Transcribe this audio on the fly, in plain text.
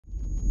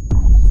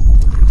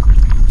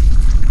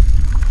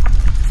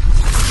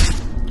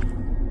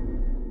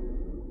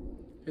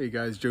Hey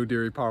guys, Joe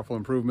Deary, Powerful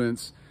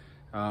Improvements.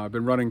 I've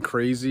been running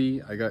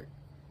crazy. I got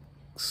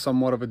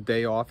somewhat of a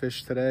day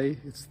off-ish today.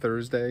 It's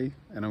Thursday,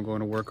 and I'm going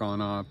to work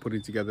on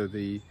putting together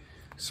the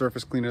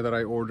surface cleaner that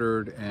I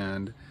ordered,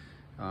 and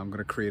I'm going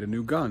to create a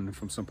new gun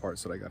from some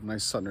parts that I got. A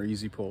nice Sutner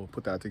Easy Pull,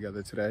 put that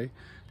together today,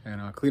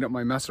 and clean up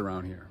my mess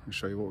around here and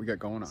show you what we got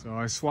going on. So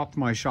I swapped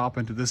my shop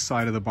into this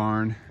side of the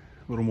barn,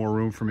 a little more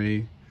room for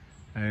me,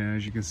 and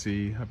as you can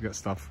see, I've got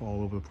stuff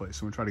all over the place.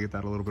 So I'm going to try to get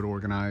that a little bit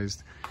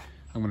organized.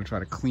 I'm going to try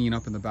to clean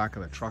up in the back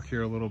of the truck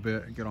here a little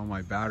bit, get all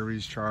my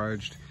batteries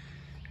charged,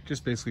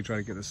 just basically try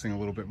to get this thing a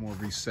little bit more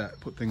reset,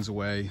 put things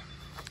away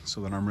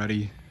so that I'm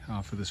ready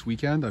for this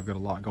weekend. I've got a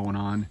lot going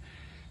on.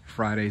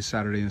 Friday,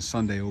 Saturday, and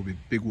Sunday will be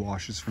big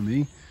washes for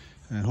me,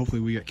 and hopefully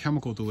we get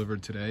chemical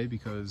delivered today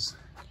because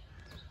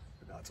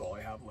that's all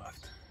I have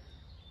left.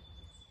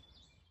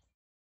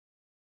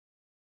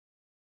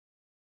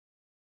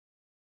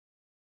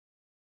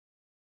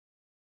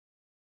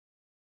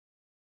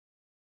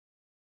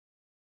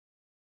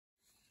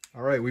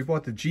 All right, we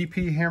bought the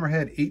GP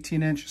Hammerhead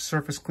 18-inch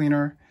surface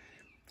cleaner.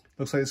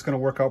 Looks like it's going to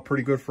work out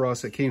pretty good for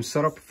us. It came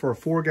set up for a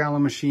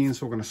 4-gallon machine,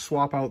 so we're going to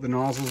swap out the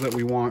nozzles that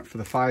we want for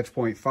the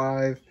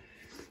 5.5.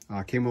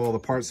 Came with all the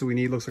parts that we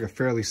need. Looks like a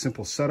fairly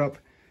simple setup.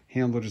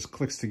 Handle just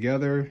clicks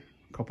together.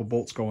 A couple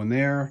bolts go in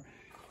there.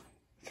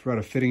 Thread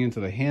a fitting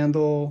into the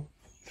handle.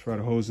 Thread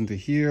a hose into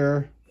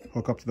here.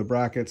 Hook up to the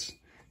brackets.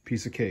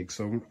 Piece of cake.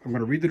 So I'm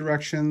going to read the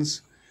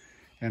directions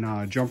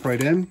and jump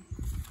right in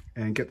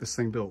and get this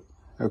thing built.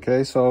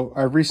 Okay, so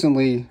I've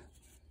recently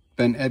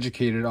been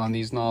educated on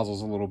these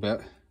nozzles a little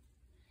bit,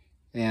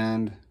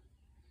 and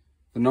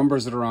the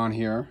numbers that are on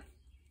here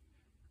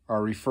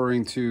are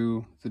referring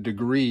to the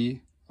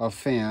degree of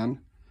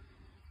fan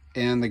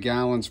and the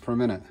gallons per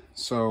minute.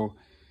 So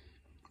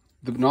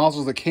the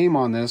nozzles that came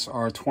on this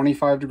are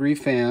 25-degree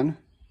fan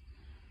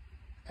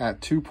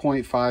at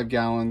 2.5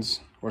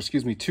 gallons, or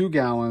excuse me, 2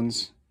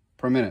 gallons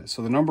per minute.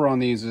 So the number on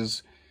these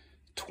is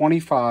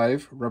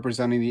 25,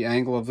 representing the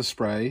angle of the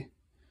spray,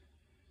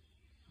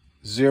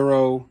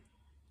 0,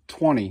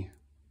 20,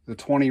 the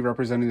 20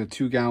 representing the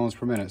 2 gallons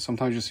per minute.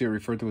 Sometimes you see it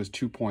referred to as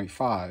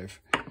 2.5,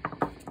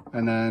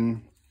 and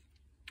then,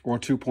 or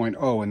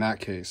 2.0 in that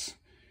case.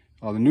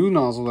 The new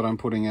nozzle that I'm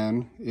putting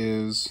in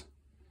is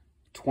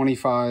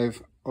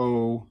 25-0-25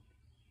 or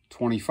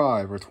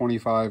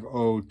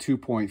 25-0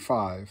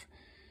 2.5,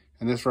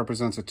 and this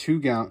represents a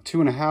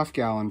 2.5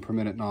 gallon per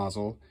minute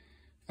nozzle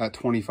at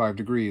 25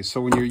 degrees.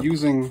 So when you're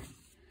using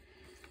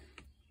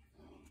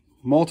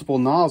multiple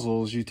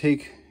nozzles, you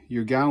take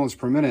your gallons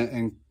per minute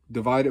and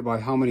divide it by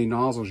how many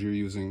nozzles you're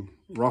using,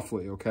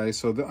 roughly, okay?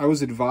 So I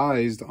was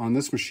advised on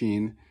this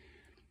machine.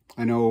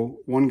 I know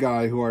one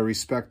guy who I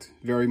respect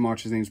very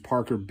much, his name's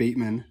Parker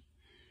Bateman,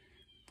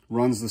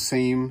 runs the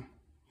same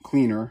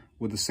cleaner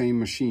with the same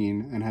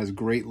machine and has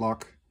great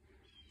luck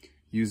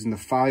using the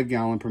 5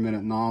 gallon per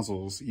minute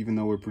nozzles, even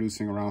though we're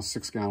producing around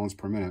 6 gallons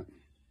per minute.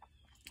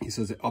 He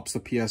says it ups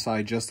the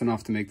PSI just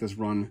enough to make this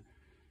run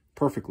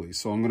perfectly.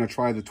 So I'm gonna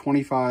try the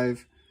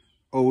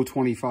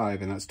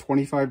 25-0-25, and that's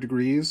 25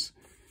 degrees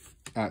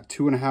at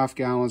 2.5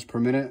 gallons per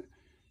minute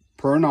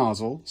per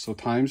nozzle. So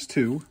times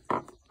 2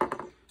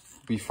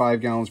 be 5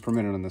 gallons per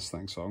minute on this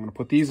thing. So I'm going to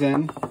put these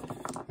in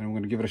and I'm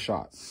going to give it a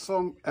shot.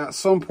 So at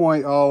some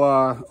point I'll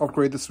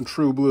upgrade to some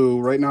True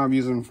Blue. Right now I'm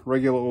using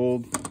regular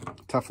old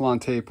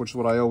Teflon tape, which is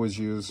what I always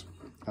use.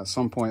 At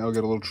some point I'll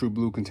get a little True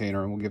Blue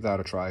container and we'll give that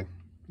a try.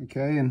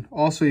 Okay, and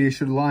also you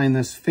should line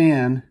this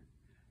fan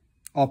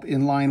up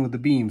in line with the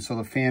beam so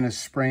the fan is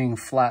spraying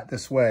flat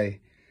this way.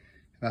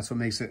 That's what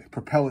makes it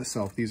propel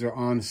itself. These are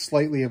on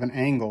slightly of an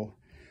angle,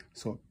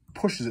 so it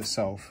pushes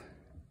itself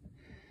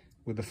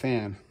with the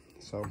fan.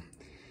 So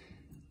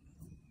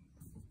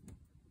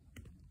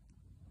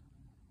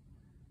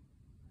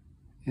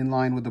in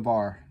line with the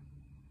bar.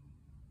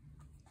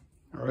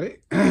 All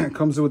right, it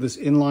comes with this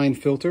inline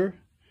filter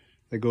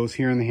that goes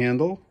here in the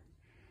handle.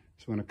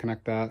 So I'm going to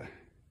connect that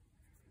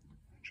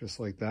just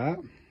like that.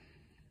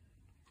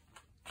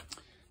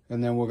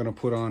 And then we're going to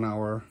put on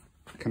our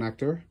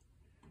connector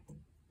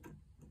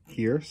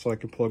here so I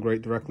can plug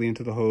right directly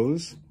into the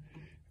hose.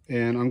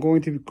 And I'm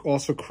going to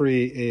also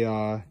create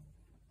a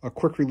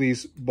quick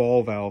release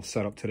ball valve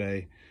setup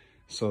today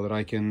so that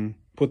I can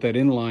put that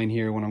in line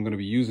here when I'm going to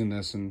be using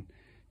this and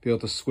be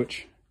able to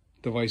switch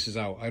devices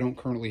out. I don't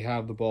currently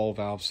have the ball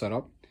valve set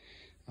up,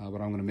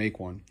 but I'm going to make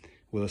one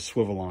with a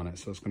swivel on it,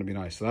 so it's going to be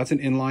nice. So that's an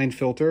inline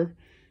filter,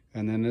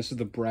 and then this is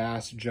the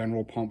brass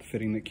general pump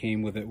fitting that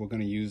came with it. We're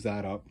going to use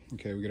that up.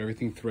 Okay, we got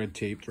everything thread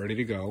taped, ready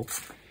to go.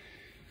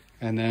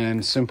 And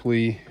then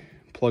simply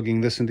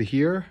plugging this into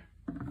here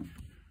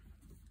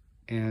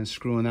and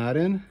screwing that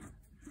in, and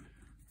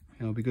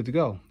it'll be good to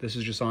go. This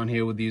is just on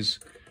here with these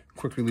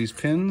quick release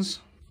pins,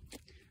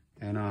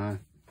 and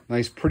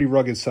nice, pretty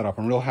rugged setup.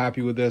 I'm real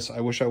happy with this. I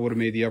wish I would have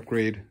made the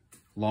upgrade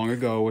long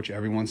ago, which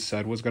everyone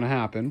said was going to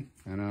happen,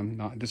 and I'm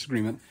not in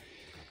disagreement.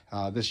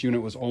 This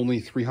unit was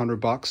only 300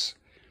 bucks,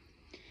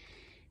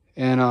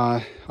 and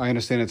I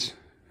understand it's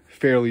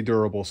fairly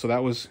durable. So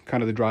that was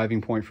kind of the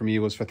driving point for me,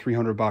 was for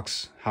 300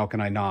 bucks, how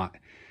can I not?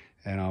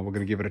 and we're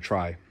gonna give it a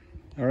try.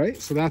 All right,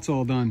 so that's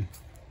all done.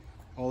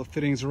 All the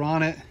fittings are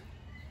on it.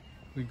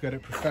 We've got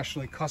it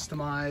professionally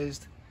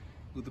customized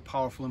with the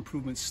Powerful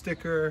Improvement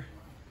sticker.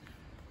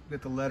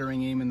 Get the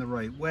lettering aimed in the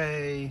right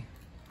way.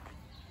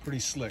 Pretty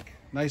slick.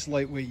 Nice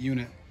lightweight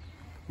unit.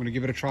 I'm gonna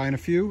give it a try in a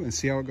few and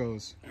see how it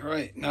goes. All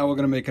right, now we're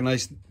gonna make a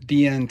nice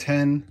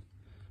DN10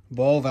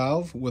 ball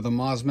valve with a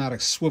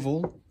Mosmatic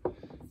swivel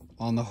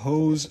on the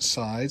hose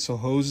side. So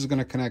hose is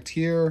gonna connect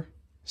here,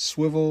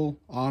 swivel,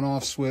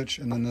 on-off switch,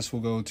 and then this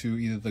will go to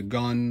either the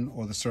gun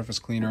or the surface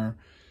cleaner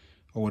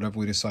or whatever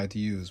we decide to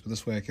use. But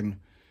this way I can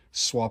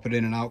swap it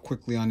in and out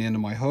quickly on the end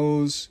of my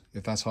hose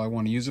if that's how I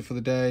want to use it for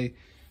the day.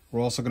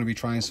 We're also going to be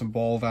trying some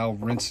ball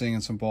valve rinsing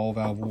and some ball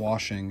valve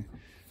washing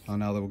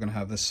now that we're going to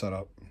have this set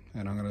up.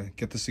 And I'm going to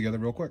get this together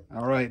real quick.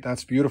 All right,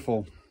 that's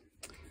beautiful.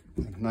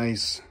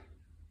 Nice,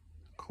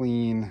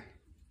 clean,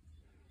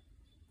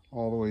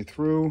 all the way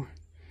through.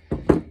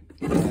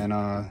 And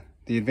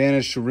the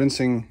advantage to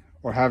rinsing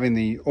or having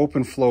the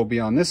open flow be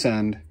on this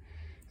end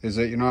is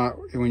that you're not,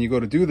 when you go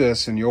to do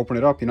this and you open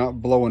it up, you're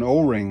not blowing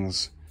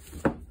O-rings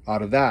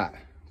out of that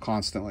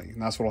constantly. And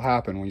that's what will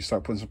happen when you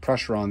start putting some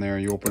pressure on there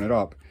and you open it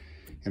up.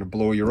 It'll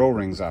blow your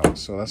O-rings out.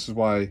 So this is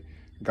why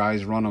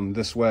guys run them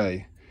this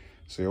way.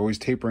 So you're always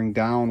tapering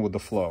down with the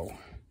flow.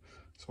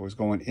 It's always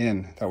going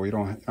in. That way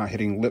you're not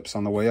hitting lips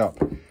on the way up.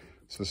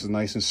 So this is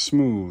nice and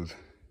smooth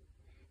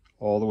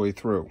all the way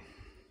through.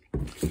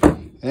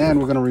 And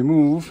we're going to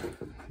remove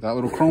that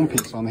little chrome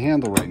piece on the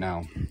handle right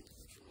now.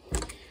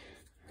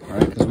 All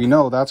right, because we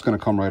know that's going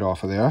to come right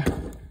off of there.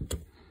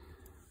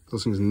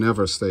 Those things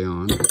never stay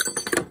on.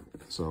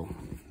 So,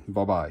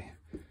 bye-bye.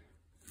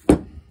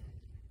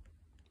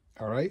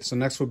 All right, so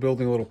next we're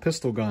building a little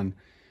pistol gun.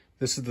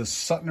 This is the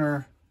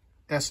Sutner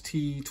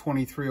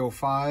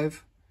ST2305.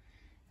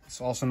 It's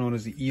also known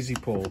as the Easy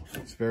Pull.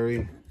 It's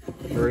very,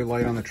 very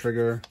light on the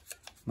trigger.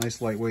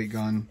 Nice lightweight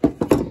gun.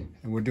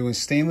 And we're doing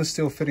stainless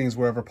steel fittings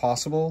wherever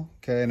possible.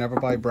 Okay, I never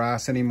buy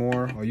brass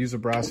anymore. I'll use a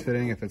brass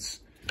fitting if it's,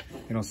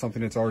 you know,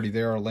 something that's already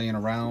there or laying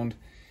around.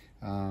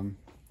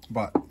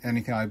 But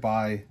anything I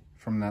buy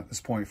from this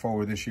point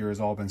forward this year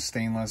has all been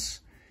stainless,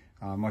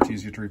 much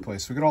easier to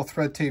replace. So we got all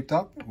thread taped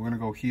up. We're gonna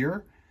go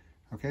here,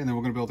 okay, and then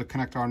we're gonna be able to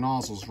connect our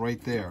nozzles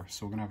right there.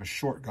 So we're gonna have a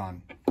short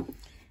gun.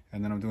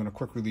 And then I'm doing a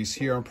quick release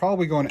here. I'm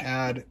probably going to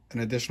add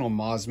an additional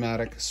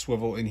Mosmatic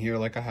swivel in here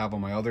like I have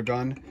on my other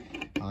gun,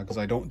 because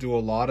I don't do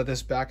a lot of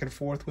this back and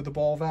forth with the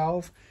ball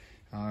valve.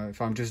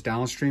 If I'm just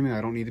downstreaming,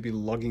 I don't need to be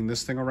lugging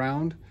this thing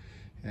around.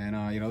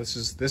 And you know, this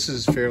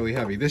is fairly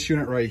heavy. This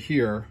unit right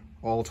here,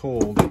 all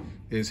told,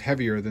 is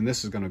heavier than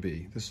this is going to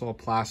be. This is all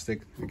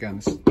plastic. Again,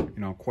 it's, you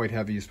know, quite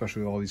heavy,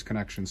 especially with all these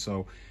connections.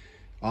 So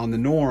on the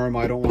norm,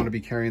 I don't want to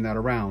be carrying that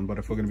around. But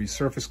if we're going to be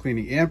surface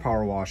cleaning and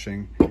power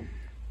washing,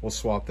 we'll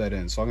swap that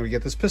in. So I'm going to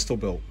get this pistol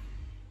built.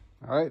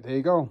 All right, there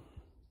you go.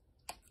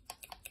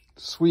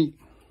 Sweet,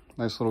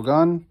 nice little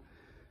gun.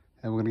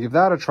 And we're going to give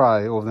that a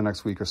try over the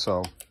next week or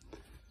so.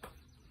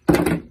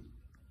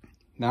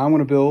 Now I'm going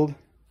to build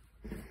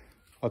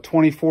a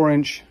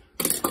 24-inch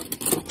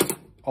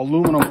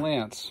aluminum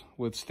lance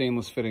with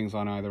stainless fittings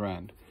on either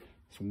end.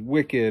 It's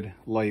wicked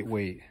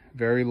lightweight,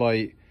 very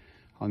light.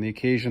 On the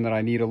occasion that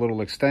I need a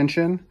little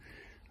extension,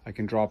 I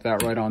can drop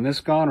that right on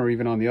this gun or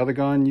even on the other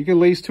gun. You can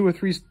lace two or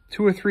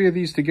three of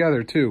these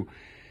together too.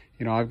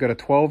 You know, I've got a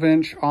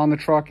 12-inch on the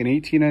truck, an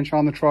 18-inch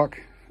on the truck,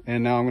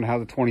 and now I'm going to have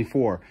the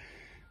 24.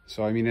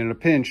 So, I mean, in a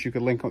pinch, you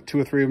could link 2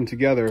 or 3 of them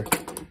together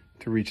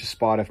to reach a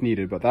spot if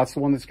needed. But that's the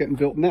one that's getting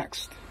built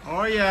next.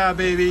 Oh yeah,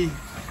 baby.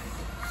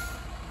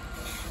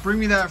 Bring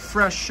me that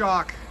fresh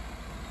shock.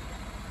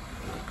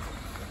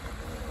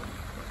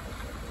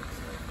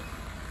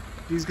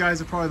 These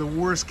guys are probably the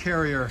worst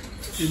carrier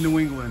in New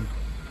England.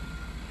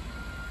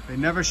 They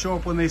never show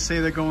up when they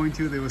say they're going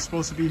to. They were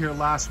supposed to be here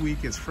last week.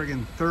 It's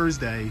friggin'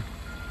 Thursday.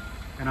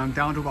 And I'm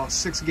down to about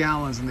 6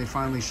 gallons and they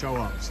finally show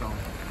up. So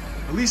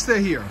at least they're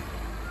here.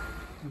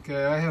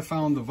 Okay, I have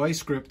found the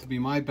vice grip to be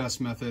my best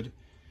method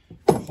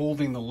for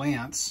holding the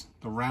lance,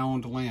 the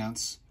round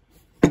lance,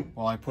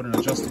 while I put an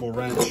adjustable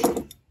wrench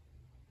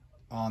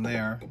on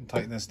there and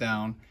tighten this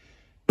down.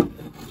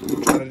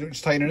 Try to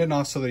just tighten it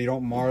enough so that you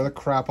don't mar the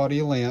crap out of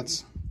your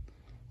lance.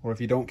 Or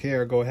if you don't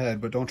care, go ahead,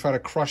 but don't try to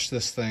crush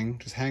this thing.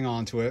 Just hang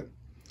on to it.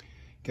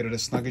 Get it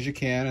as snug as you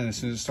can, and as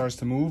soon as it starts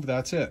to move,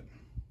 that's it.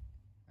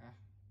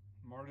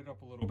 Marred it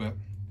up a little bit.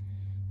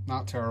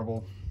 Not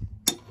terrible.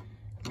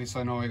 At least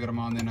I know I got them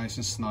on there nice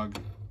and snug.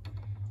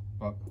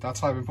 But that's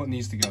how I've been putting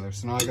these together.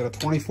 So now I got a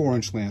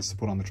 24-inch lance to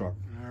put on the truck.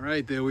 All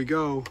right, there we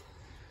go.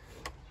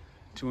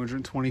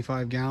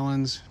 225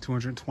 gallons,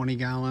 220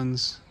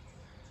 gallons.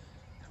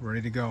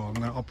 Ready to go. I'm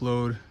gonna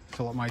upload,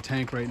 fill up my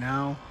tank right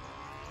now.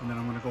 And then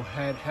I'm gonna go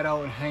head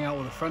out and hang out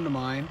with a friend of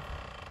mine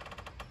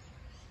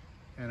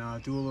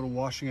and do a little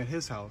washing at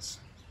his house.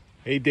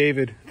 Hey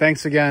David,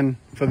 thanks again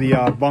for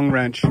the bung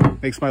wrench.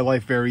 Makes my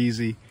life very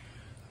easy.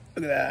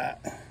 Look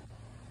at that.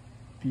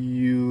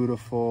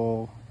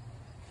 Beautiful.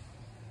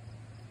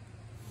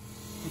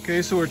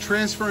 Okay, so we're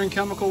transferring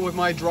chemical with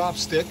my drop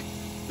stick.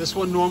 This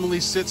one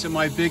normally sits in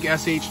my big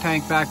SH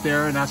tank back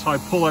there, and that's how I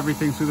pull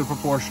everything through the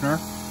proportioner.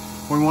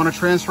 When we want to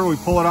transfer, we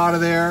pull it out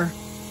of there,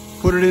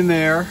 put it in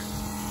there,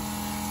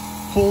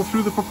 pull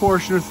through the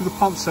proportioner through the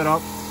pump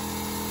setup,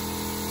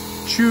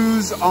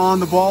 choose on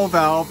the ball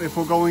valve if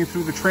we're going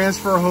through the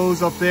transfer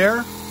hose up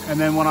there, and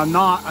then when I'm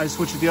not, I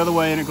switch it the other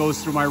way and it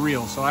goes through my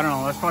reel. So I don't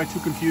know, that's probably too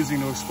confusing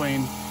to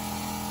explain,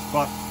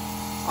 but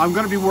I'm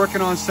going to be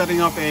working on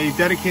setting up a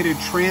dedicated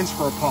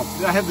transfer pump.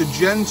 I have the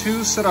Gen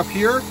 2 set up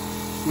here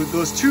with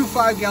those two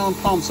 5-gallon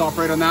pumps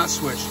operate on that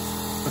switch.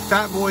 The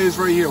Fat Boy is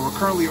right here. We're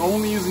currently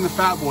only using the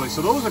Fat Boy.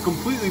 So those are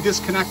completely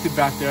disconnected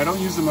back there. I don't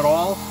use them at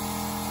all.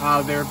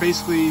 They're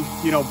basically,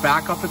 you know,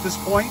 backup at this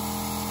point.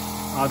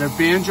 They're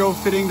banjo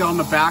fitting down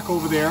the back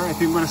over there. I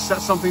think I'm going to set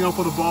something up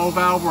with a ball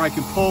valve where I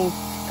can pull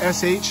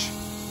SH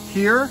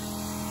here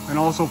and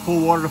also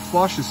pull water to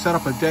flush and set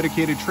up a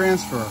dedicated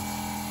transfer.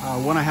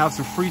 When I have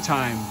some free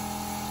time,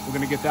 we're going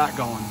to get that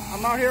going.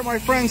 I'm out here at my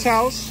friend's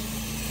house,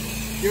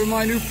 giving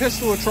my new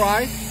pistol a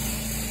try.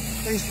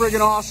 Thing's friggin'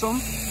 awesome.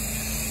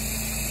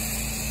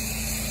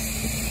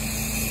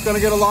 It's going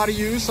to get a lot of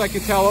use, I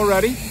can tell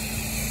already.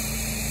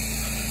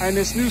 And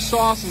this new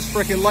sauce is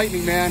freaking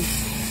lightning, man.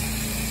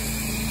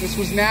 This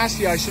was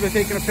nasty. I should have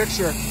taken a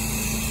picture.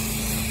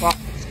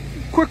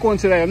 Quick one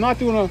today. I'm not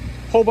doing a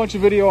whole bunch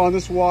of video on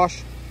this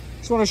wash.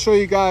 Just want to show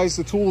you guys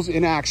the tools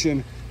in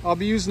action. I'll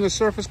be using the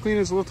surface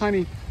cleaners, a little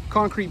tiny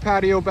concrete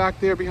patio back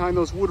there behind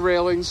those wood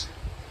railings.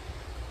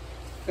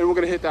 And we're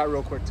going to hit that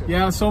real quick too.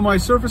 Yeah, so my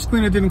surface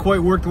cleaner didn't quite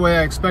work the way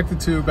I expected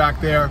to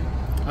back there.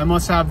 I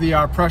must have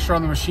the pressure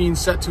on the machine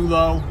set too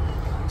low.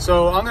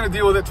 So I'm going to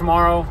deal with it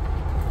tomorrow.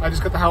 I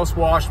just got the house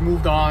washed,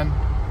 moved on.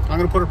 I'm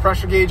going to put a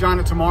pressure gauge on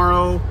it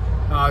tomorrow,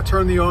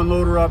 turn the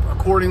unloader up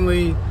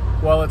accordingly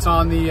while it's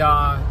on the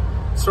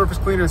surface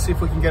cleaner and see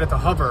if we can get it to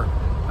hover.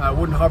 It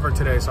wouldn't hover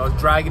today, so I was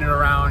dragging it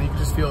around. You could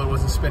just feel it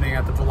wasn't spinning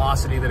at the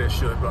velocity that it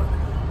should, but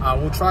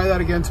we'll try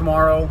that again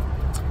tomorrow,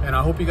 and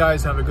I hope you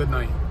guys have a good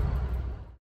night.